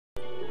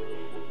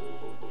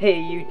Hey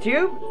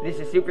YouTube, this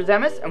is Super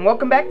Zemus, and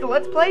welcome back to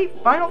Let's Play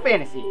Final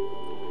Fantasy.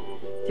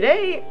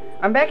 Today,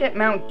 I'm back at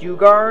Mount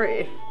Dugar,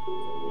 if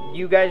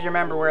you guys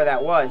remember where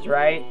that was,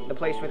 right? The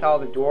place with all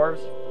the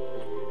dwarves.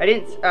 I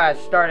didn't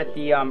start at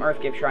the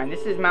Earthgift Shrine.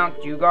 This is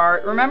Mount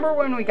Dugar. Remember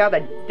when we got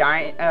the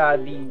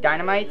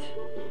dynamite,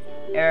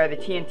 the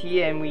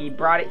TNT, and we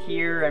brought it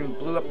here and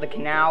blew up the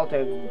canal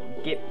to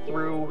get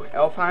through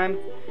Elfheim?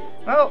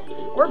 Well,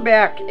 we're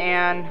back,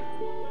 and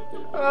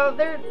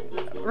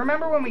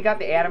remember when we got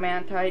the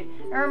adamantite?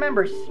 I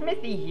remember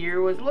Smithy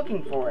here was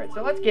looking for it,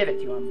 so let's give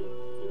it to him.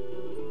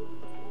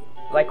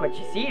 Like what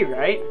you see,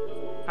 right?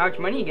 How much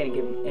money are you gonna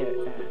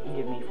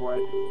give me for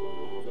it?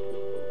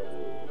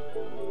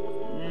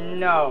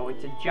 No,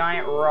 it's a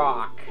giant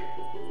rock.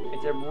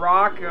 It's a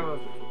rock of...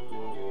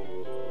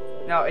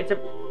 No, it's a...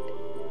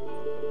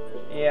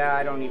 Yeah,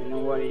 I don't even know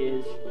what it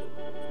is.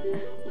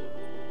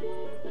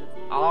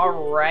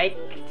 Alright,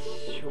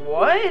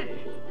 what?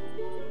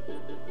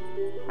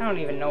 I don't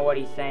even know what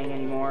he's saying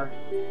anymore.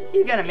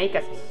 He's gonna make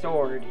us a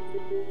sword.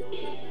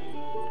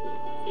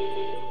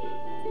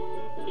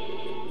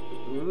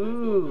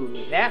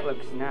 Ooh, that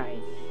looks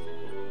nice.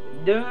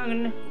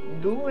 Doing.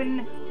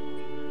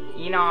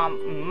 In all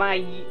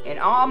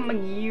my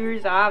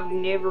years, I've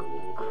never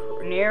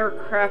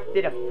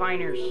crafted a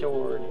finer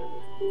sword.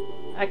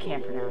 I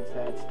can't pronounce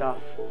that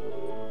stuff.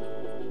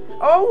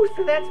 Oh,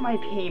 so that's my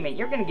payment.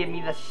 You're gonna give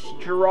me the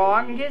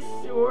strongest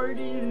sword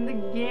in the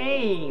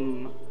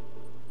game.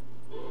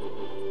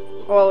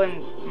 Well,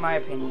 in my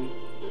opinion.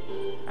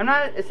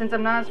 Since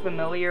I'm not as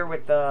familiar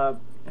with the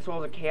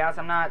Souls of Chaos,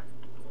 I'm not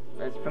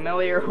as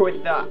familiar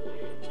with the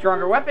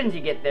stronger weapons you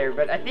get there,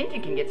 but I think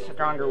you can get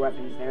stronger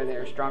weapons there that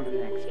are stronger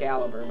than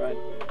Excalibur, but...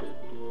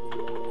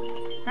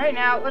 Right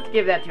now, let's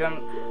give that to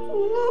him.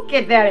 Look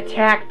at that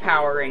attack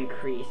power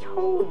increase.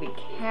 Holy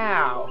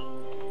cow.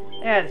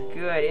 That's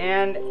good,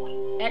 and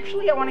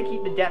actually I want to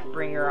keep the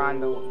Deathbringer on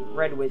the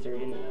Red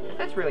Wizard, and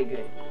that's really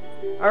good.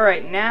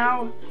 Alright,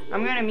 now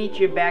I'm going to meet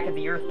you back at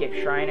the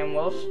Earthgift Shrine, and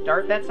we'll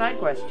start that side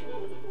quest.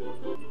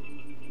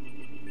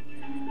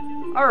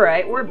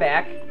 Alright, we're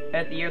back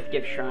at the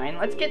Earthgift Shrine.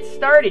 Let's get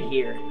started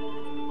here.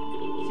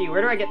 Let's see,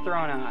 where do I get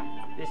thrown on?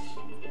 This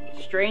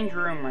strange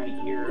room right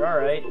here.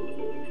 Alright.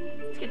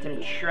 Let's get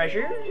some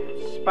treasure.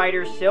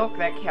 Spider Silk,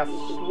 that casts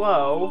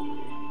slow.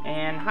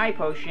 And High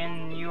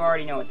Potion, you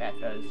already know what that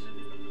does.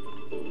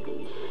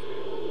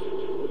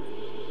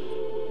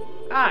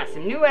 Ah,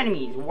 some new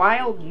enemies.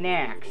 Wild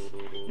Knacks.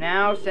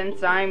 Now,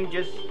 since I'm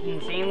just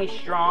insanely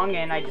strong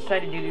and I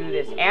decided to do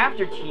this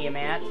after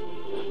Tiamat,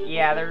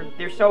 yeah,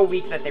 they're so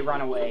weak that they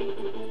run away.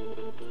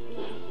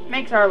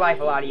 Makes our life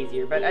a lot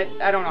easier, but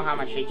I don't know how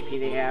much HP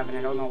they have, and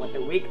I don't know what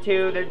they're weak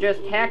to. They're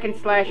just hack and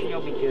slash and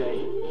you'll be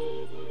good.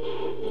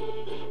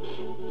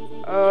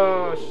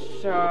 Oh,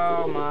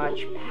 so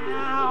much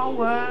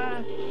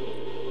power.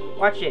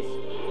 Watch this.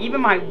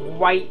 Even my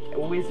white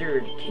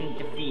wizard can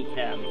defeat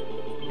them.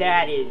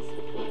 That is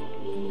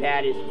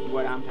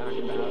what I'm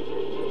talking about.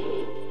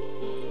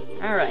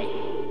 Alright.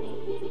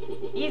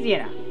 Easy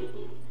enough.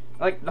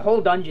 Like, the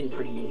whole dungeon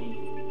pretty easy.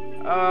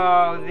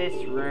 Oh,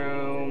 this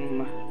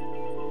room.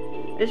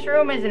 This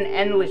room is an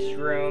endless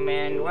room,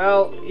 and,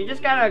 well, you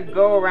just gotta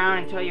go around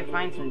until you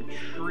find some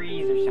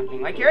trees or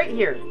something. Like, right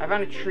here, I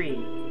found a tree.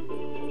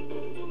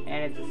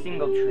 And it's a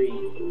single tree.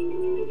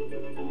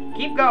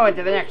 Keep going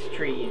to the next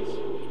trees.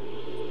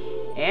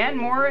 And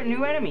more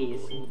new enemies.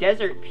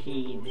 Desert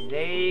Peeds.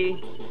 They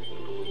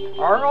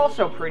are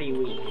also pretty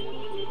weak.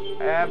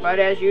 But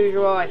as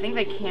usual, I think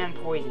they can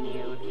poison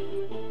you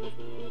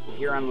if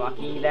you're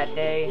unlucky that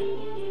day.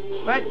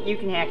 But you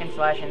can hack and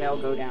slash and they'll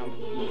go down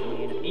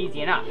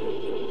easy enough.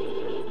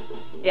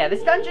 Yeah,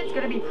 this dungeon's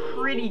gonna be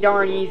pretty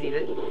darn easy.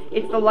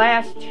 It's the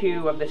last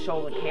two of the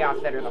Souls of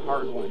Chaos that are the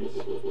hard ones.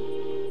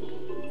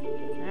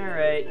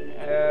 Alright,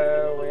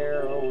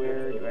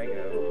 where do I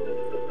go?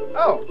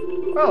 Oh,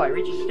 well, I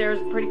reached the stairs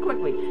pretty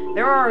quickly.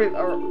 There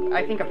are,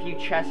 I think, a few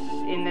chests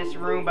in this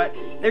room, but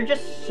they're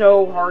just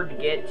so hard to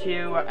get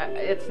to.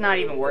 It's not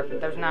even worth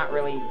it. There's not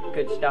really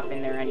good stuff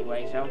in there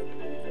anyway, so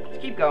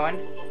let's keep going.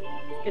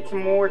 Get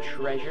some more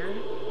treasure.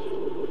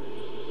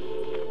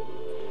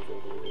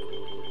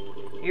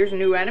 Here's a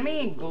new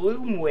enemy,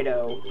 Gloom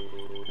Widow.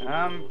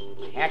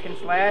 Hack and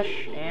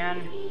slash,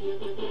 and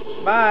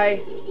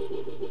bye.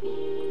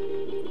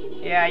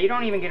 Yeah, you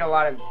don't even get a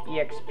lot of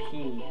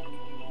EXP.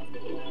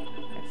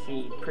 Let's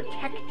see,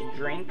 Protect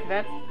Drink,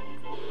 that...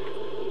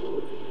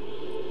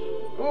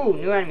 Ooh,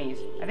 new enemies.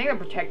 I think the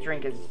Protect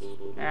Drink is...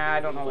 I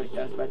don't know what it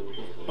does, but...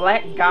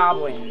 Black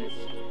Goblins.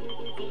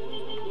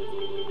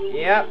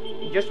 Yep,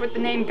 just with the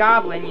name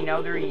Goblin, you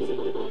know they're easy.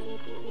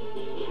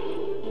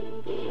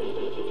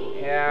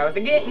 Yeah, with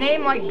a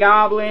name like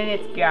Goblin,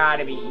 it's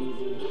gotta be easy.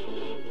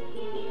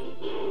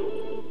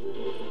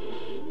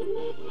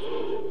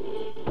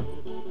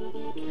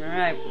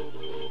 Alright.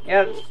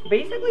 Yeah, it's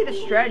basically the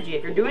strategy.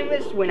 If you're doing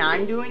this when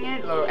I'm doing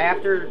it, or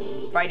after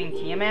fighting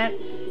Tiamat,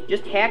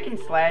 just hack and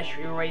slash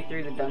your way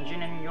through the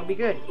dungeon and you'll be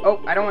good.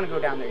 Oh, I don't want to go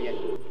down there yet.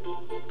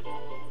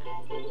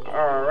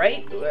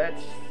 Alright,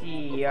 let's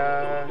see,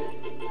 I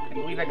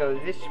believe I go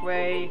this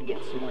way to get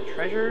some more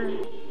treasure.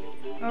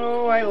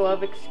 Oh, I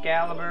love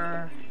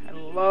Excalibur. I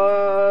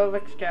love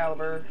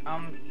Excalibur.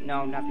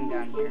 No, nothing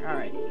down here.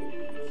 Alright,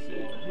 let's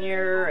see,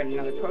 here,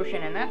 another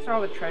potion, and that's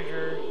all the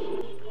treasure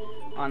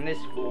on this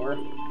floor.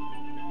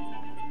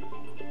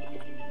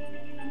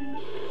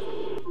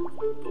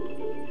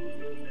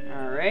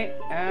 Alright,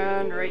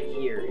 and right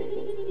here.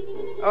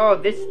 Oh,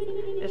 this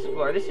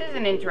floor. This is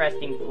an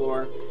interesting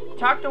floor.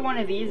 Talk to one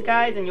of these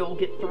guys and you'll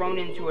get thrown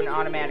into an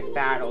automatic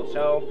battle.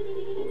 So,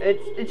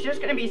 it's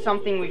just going to be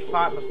something we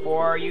fought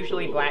before,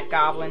 usually black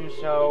goblins,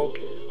 so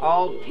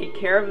I'll take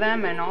care of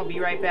them and I'll be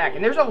right back.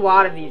 And there's a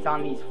lot of these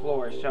on these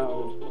floors,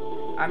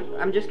 so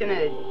I'm just going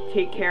to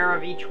take care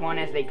of each one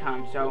as they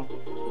come. So,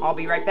 I'll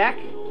be right back.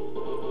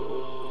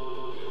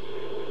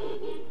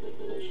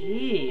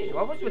 Jeez,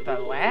 what was with the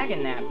lag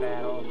in that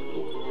battle?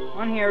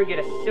 On here we get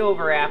a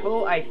silver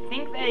apple. I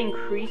think that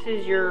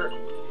increases your...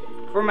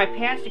 For my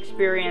past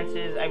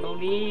experiences, I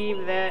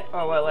believe that...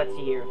 Oh, well, let's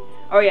see here.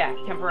 Oh, yeah,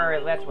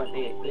 temporary, that's what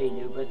they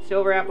do. But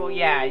silver apple,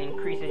 yeah, it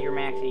increases your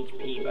max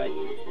HP, but...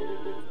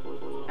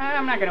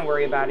 I'm not going to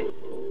worry about it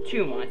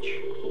too much.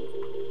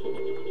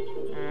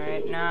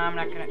 Alright, no, I'm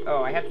not going to...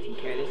 Oh, I have to take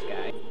care of this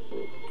guy.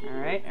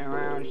 Alright,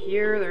 around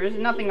here, there is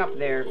nothing up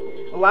there.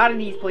 A lot of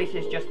these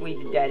places just lead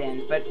to dead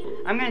ends, but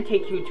I'm going to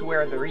take you to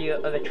where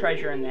the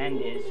treasure in the end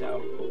is,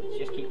 so let's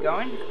just keep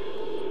going.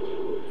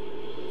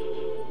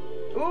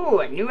 Ooh,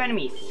 a new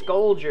enemy,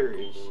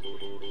 Scourgers.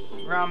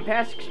 From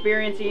past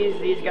experiences,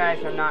 these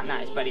guys are not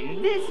nice, but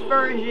in this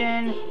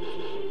version,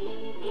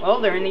 well,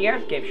 they're in the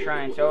Earthgift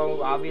Shrine,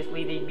 so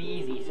obviously they'd be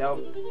easy, so.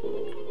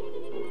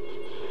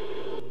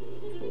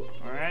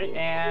 Alright,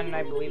 and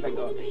I believe I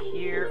go up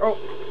here. Oh!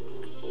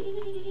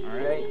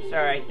 Alright,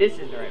 sorry, this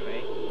is the right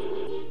way.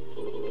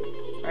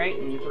 Alright,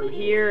 and through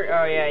here,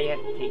 oh yeah, you have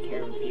to take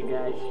care of a few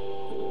guys.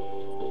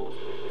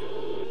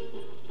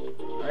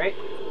 Alright.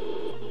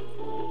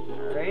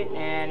 Alright,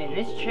 and in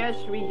this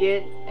chest we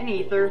get an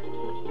ether.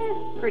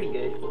 Pretty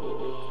good.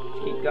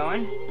 Let's keep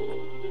going.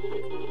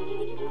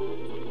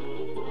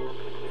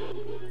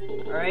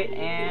 Alright,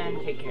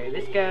 and take care of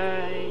this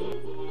guy.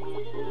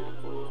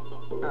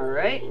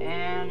 Alright,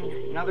 and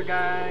another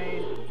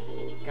guy.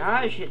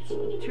 Gosh, it's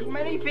too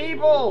many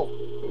people!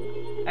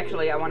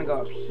 Actually, I want to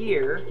go up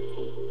here.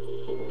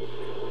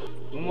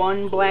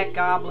 One black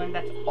goblin,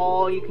 that's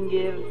all you can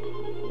give?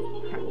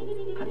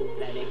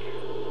 Pathetic.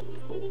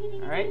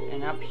 Alright,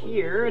 and up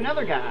here,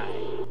 another guy.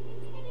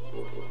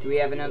 Do we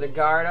have another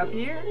guard up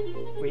here?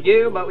 We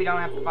do, but we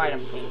don't have to fight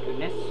him, thank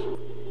goodness.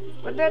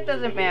 But that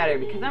doesn't matter,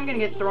 because I'm going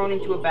to get thrown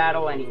into a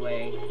battle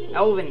anyway.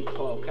 Elven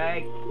Cloak.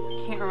 I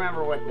can't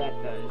remember what that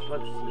does.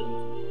 Let's see.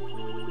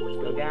 Let's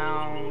go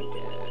down to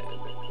the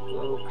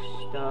cloak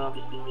stuff.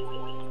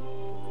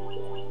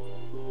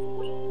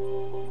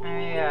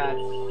 Yeah,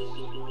 it's...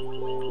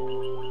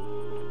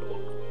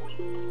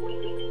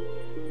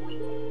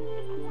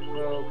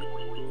 Cloak.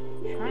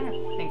 I'm trying to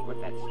think what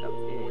that stuff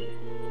is.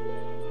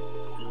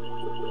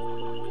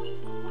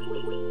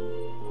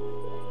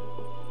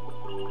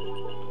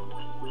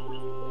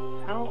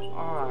 How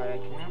odd, I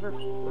can never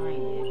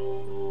find it.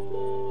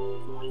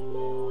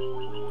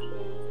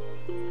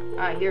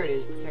 Ah, here it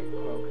is, Protect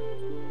Cloak.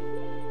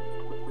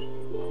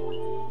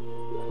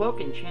 Cloak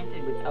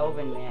enchanted with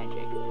elven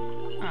magic.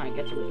 Ah, it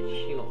gets it with a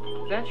shield.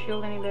 Is that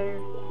shield any better?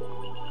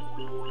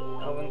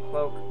 Elven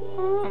Cloak.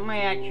 Oh, my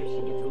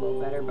accuracy gets a little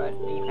better, but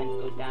defense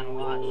goes down a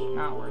lot. It's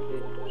not worth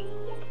it.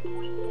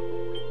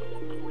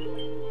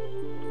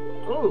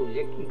 Ooh,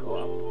 it can go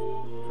up.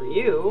 For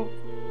you?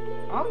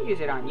 I'll use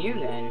it on you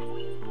then.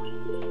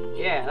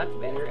 Yeah, that's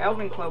better.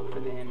 Elven Cloak for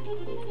them.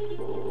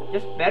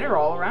 Just better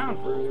all around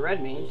for the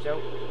red mage,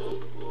 so...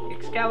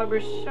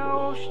 Excalibur's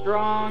so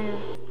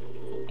strong.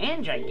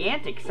 And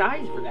gigantic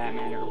size for that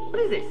matter. What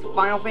is this,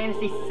 Final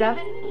Fantasy VII?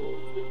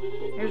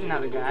 Here's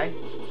another guy.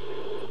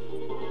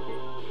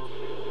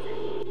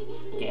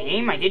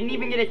 Game, I didn't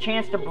even get a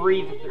chance to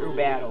breathe through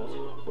battles.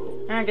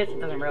 I guess it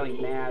doesn't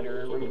really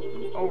matter. I'm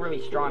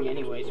overly strong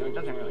anyway, so it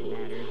doesn't really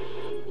matter.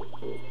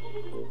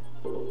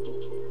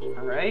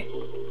 Alright.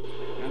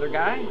 Another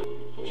guy.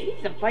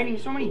 Jeez, I'm fighting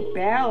so many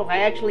battles. I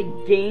actually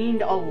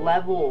gained a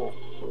level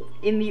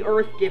in the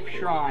Earthgift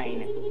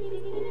Shrine.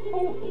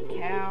 Holy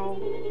cow.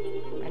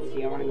 Let's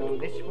see, I want to go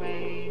this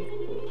way.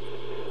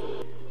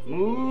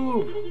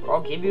 Move! Or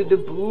I'll give you the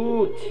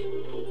boot.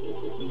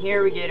 And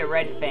here we get a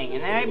red fang.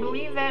 And I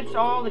believe that's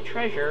all the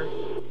treasure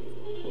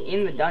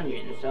in the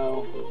dungeon,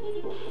 so...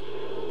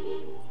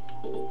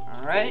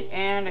 Alright,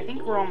 and I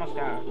think we're almost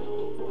out.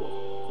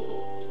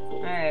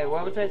 Hey,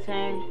 what was I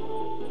saying?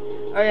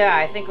 Oh yeah,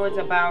 I think it was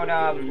about,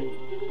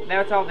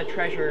 that's all the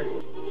treasure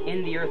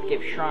in the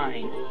Earthgift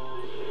Shrine.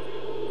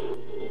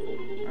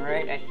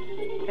 Alright, that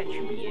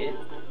should be it.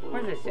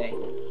 What does it say?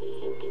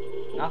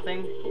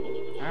 Nothing?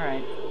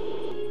 Alright.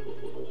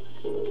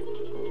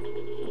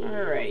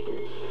 Alright.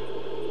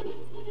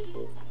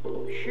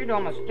 Should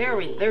almost...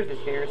 There's the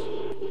stairs.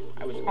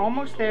 I was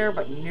almost there,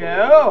 but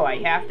no!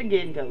 I have to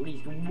get into at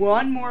least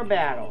one more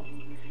battle.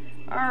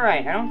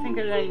 Alright, I don't think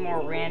there's any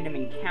more random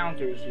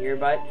encounters here,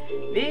 but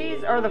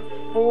these are the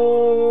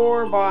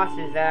 4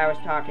 bosses that I was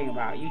talking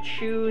about. You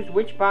choose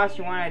which boss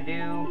you want to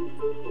do,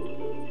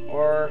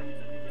 or,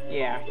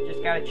 yeah,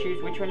 just gotta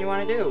choose which one you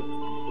want to do.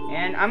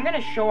 And I'm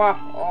gonna show off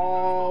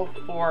all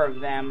 4 of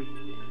them.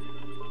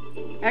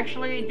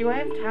 Actually, do I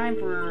have time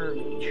for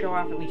show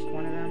off at least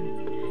one of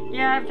them?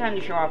 Yeah, I have time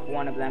to show off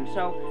one of them,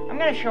 so I'm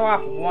gonna show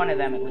off one of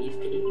them at least.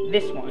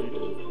 This one.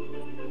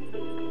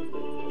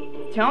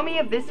 Tell me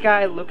if this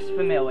guy looks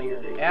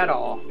familiar at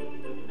all.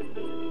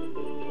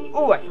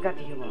 Oh, I forgot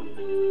to heal up.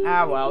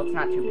 Ah, well, it's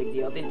not too big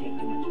deal. It didn't take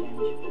too much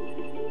damage.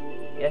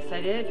 Yes,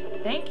 I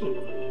did. Thank you.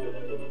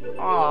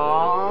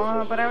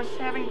 Aww, but I was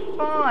having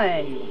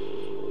fun.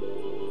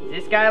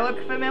 Does this guy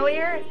look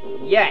familiar?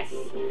 Yes.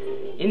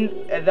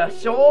 In the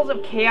Souls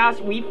of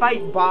Chaos, we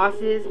fight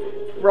bosses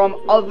from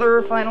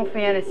other Final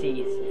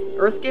Fantasies.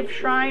 Earthgift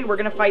Shrine, we're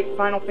gonna fight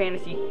Final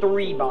Fantasy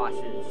 3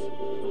 bosses.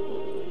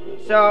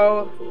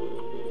 So,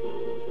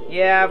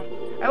 yeah,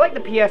 I like the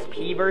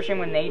PSP version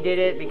when they did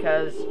it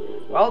because,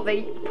 well,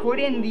 they put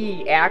in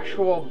the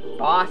actual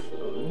boss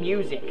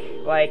music.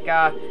 Like,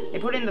 they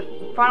put in the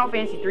Final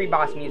Fantasy 3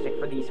 boss music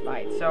for these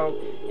fights. So,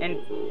 and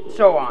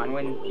so on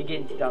when you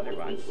get into the other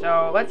ones.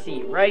 So, let's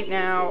see. Right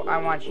now, I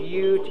want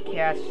you to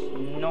cast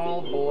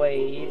Null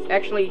Blaze.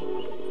 Actually,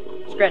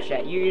 scratch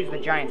that. You use the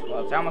Giant's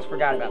Gloves. I almost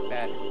forgot about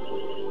that.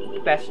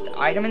 Best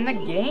item in the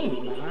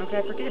game. How could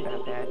I forget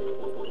about that?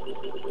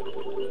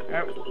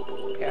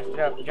 Oh, cast it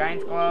up.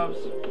 Giant's Gloves.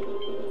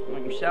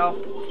 On yourself.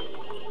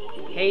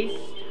 Haste.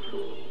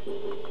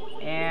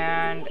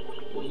 And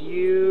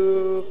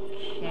you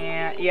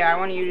can... Yeah, I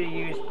want you to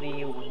use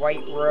the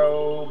White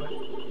Robe.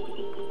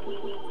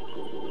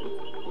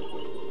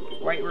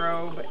 White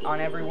Robe on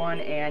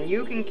everyone. And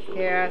you can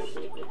cast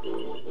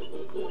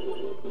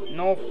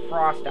Null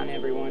Frost on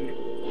everyone.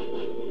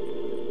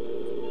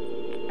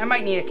 I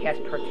might need to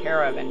cast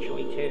Proterra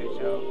eventually too,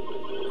 so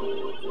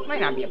might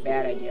not be a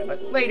bad idea,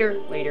 but later.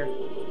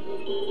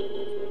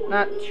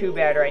 Not too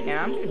bad right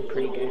now. I'm doing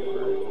pretty good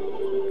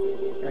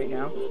for right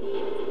now.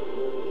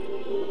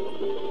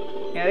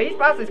 Yeah, these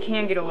bosses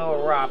can get a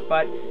little rough,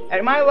 but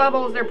at my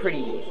levels, they're pretty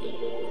easy.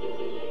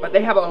 But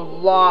they have a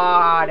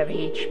lot of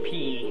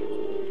HP.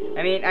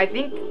 I mean, I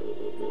think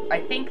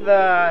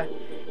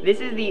this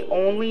is the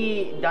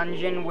only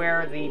dungeon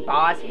where the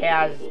boss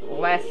has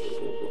less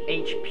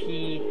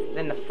HP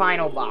than the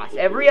final boss.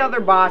 Every other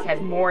boss has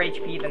more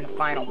HP than the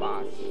final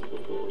boss.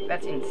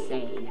 That's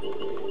insane.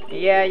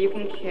 Yeah, you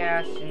can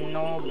cast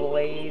Null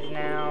Blaze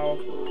now.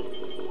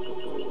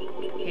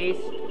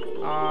 Haste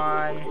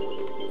on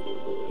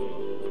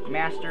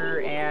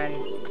Master, and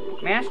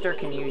Master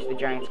can use the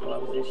Giant's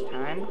Gloves this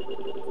time.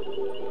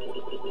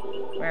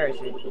 Where is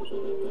it?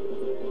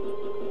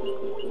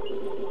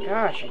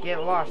 Gosh, I get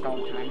lost all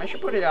the time. I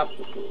should put it up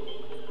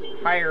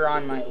higher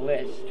on my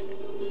list.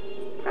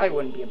 Probably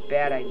wouldn't be a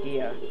bad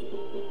idea.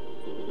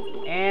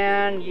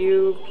 And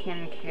you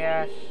can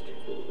cast...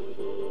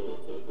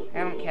 I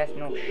haven't cast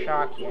No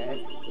Shock yet.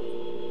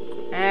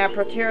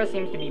 Proterra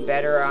seems to be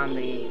better on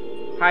the...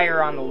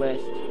 higher on the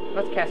list.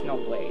 Let's cast No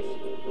Blaze.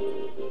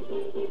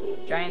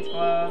 Giant's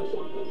Gloves.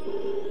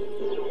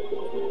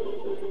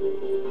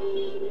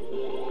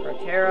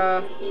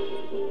 Proterra.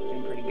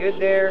 Doing pretty good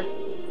there.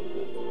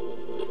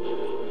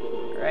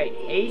 Alright,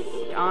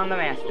 Haste on the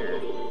Master.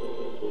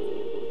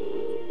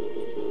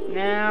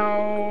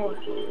 Now,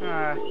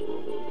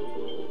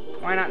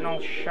 why not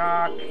Null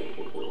Shock?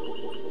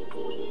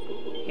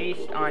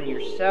 Haste on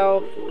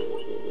yourself.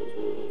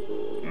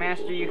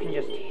 Master, you can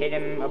just hit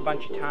him a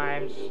bunch of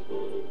times.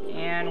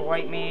 And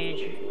White Mage.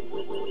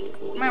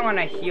 You might want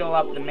to heal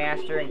up the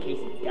Master in case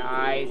he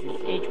dies. His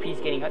HP's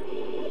getting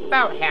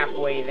about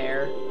halfway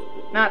there.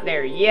 Not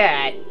there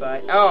yet,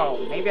 but...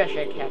 Oh, maybe I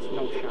should have cast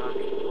Null Shock.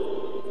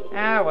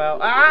 Ah,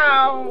 well.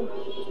 Ow!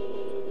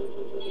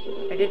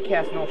 I did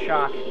cast Null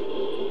Shock.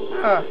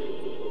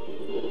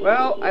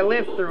 Well, I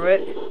lived through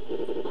it.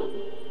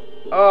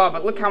 Oh,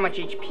 but look how much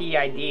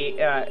HP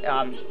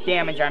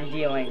damage I'm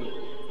dealing.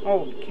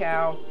 Holy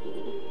cow.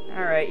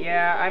 Alright,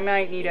 yeah, I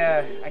might need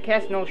a... I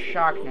cast Null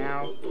Shock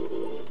now.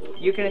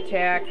 You can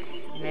attack,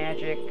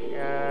 magic,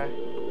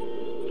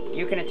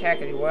 you can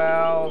attack as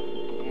well,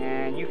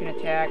 and you can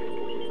attack.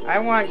 I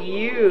want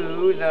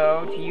you,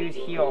 though, to use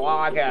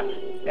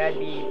Healaga. That'd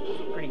be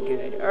pretty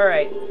good.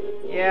 Alright,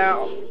 yeah,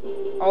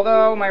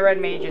 although my red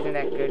mage isn't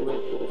that good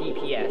with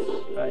DPS,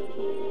 but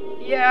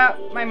yeah,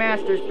 my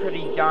master's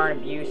pretty darn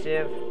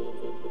abusive.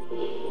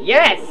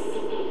 Yes!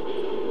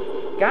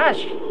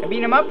 Gosh, I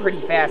beat him up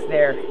pretty fast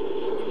there.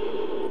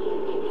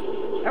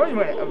 That was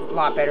a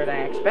lot better than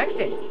I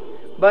expected.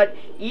 But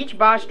each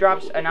boss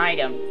drops an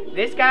item.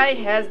 This guy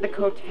has the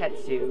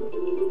Kotetsu.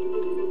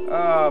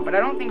 Oh, but I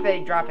don't think they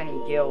drop any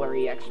gil or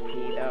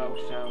EXP though,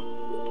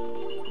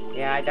 so...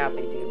 Yeah, I doubt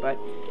they do, but...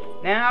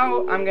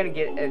 Now, I'm gonna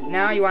get...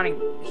 now you want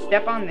to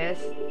step on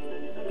this,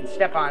 and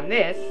step on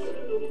this,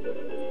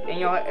 and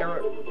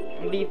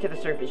you'll leave to the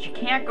surface. You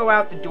can't go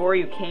out the door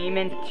you came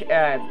in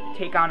to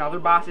take on other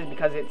bosses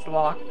because it's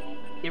locked.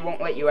 It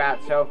won't let you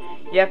out, so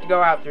you have to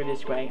go out through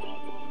this way.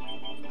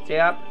 So,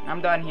 yep,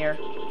 I'm done here.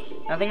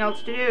 Nothing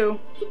else to do.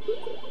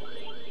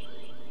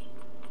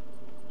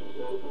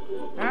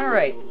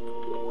 Alright.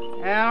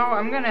 Now,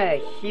 I'm gonna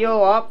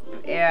heal up,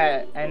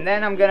 and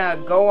then I'm gonna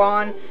go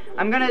on.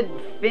 I'm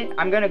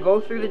gonna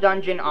go through the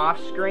dungeon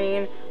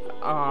off-screen,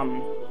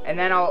 and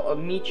then I'll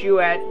meet you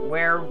at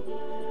where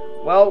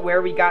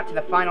we got to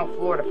the final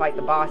floor to fight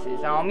the bosses.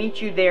 And I'll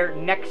meet you there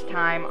next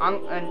time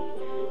on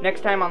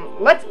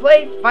Let's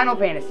Play Final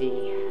Fantasy.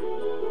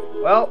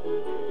 Well,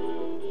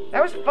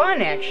 that was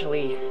fun,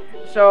 actually.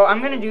 So,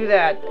 I'm gonna do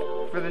that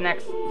for the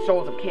next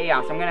Souls of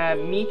Chaos. I'm gonna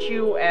meet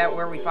you at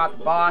where we fought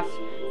the boss,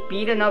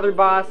 beat another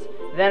boss,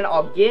 then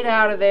I'll get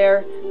out of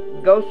there,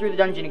 go through the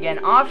dungeon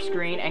again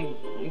off-screen, and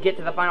get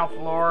to the final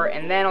floor,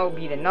 and then I'll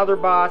beat another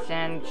boss,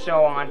 and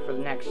so on for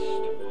the next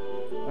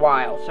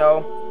while.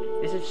 So,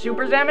 this is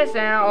Super Zemus,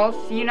 and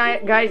I'll see you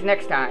guys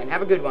next time.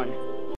 Have a good one.